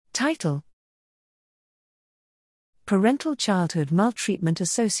Title: Parental childhood maltreatment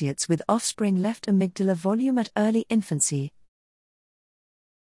associates with offspring left amygdala volume at early infancy.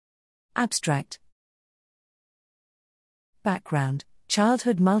 Abstract. Background: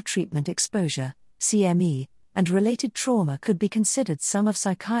 childhood maltreatment exposure, CME, and related trauma could be considered some of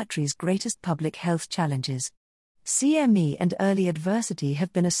psychiatry's greatest public health challenges. CME and early adversity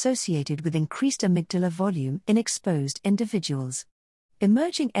have been associated with increased amygdala volume in exposed individuals.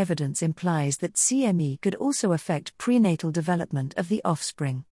 Emerging evidence implies that CME could also affect prenatal development of the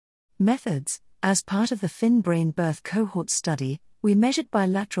offspring. Methods: as part of the fin-brain birth cohort study, we measured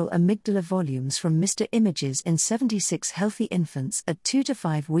bilateral amygdala volumes from MR images in 76 healthy infants at 2 to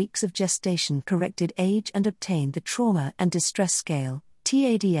 5 weeks of gestation, corrected age, and obtained the Trauma and Distress Scale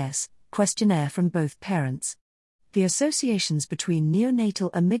 (TADS) questionnaire from both parents. The associations between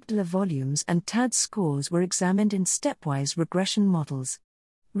neonatal amygdala volumes and TADS scores were examined in stepwise regression models.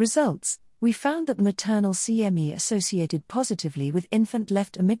 Results: we found that maternal CME associated positively with infant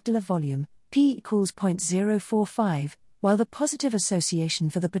left amygdala volume, p equals 0.045, while the positive association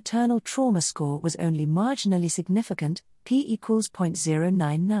for the paternal trauma score was only marginally significant, p equals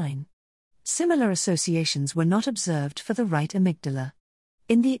 0.099. Similar associations were not observed for the right amygdala.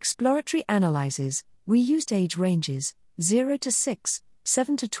 In the exploratory analyses, we used age ranges 0 to 6,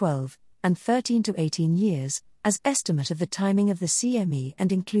 7 to 12, and 13 to 18 years as estimate of the timing of the CME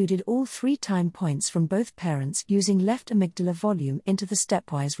and included all 3 time points from both parents using left amygdala volume into the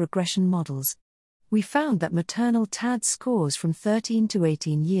stepwise regression models. We found that maternal TADS scores from 13 to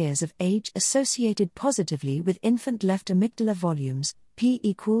 18 years of age associated positively with infant left amygdala volumes, p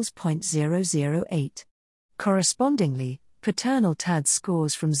equals 0.008. Correspondingly, paternal TADS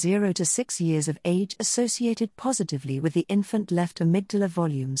scores from 0 to 6 years of age associated positively with the infant left amygdala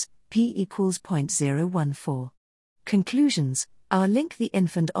volumes, p equals 0.014. Conclusions: our link the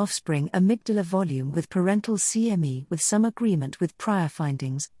infant offspring amygdala volume with parental CME with some agreement with prior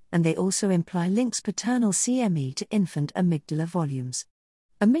findings, and they also imply links paternal CME to infant amygdala volumes.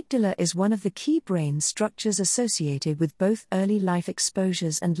 Amygdala is one of the key brain structures associated with both early life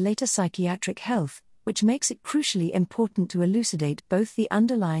exposures and later psychiatric health, which makes it crucially important to elucidate both the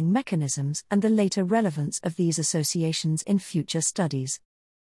underlying mechanisms and the later relevance of these associations in future studies.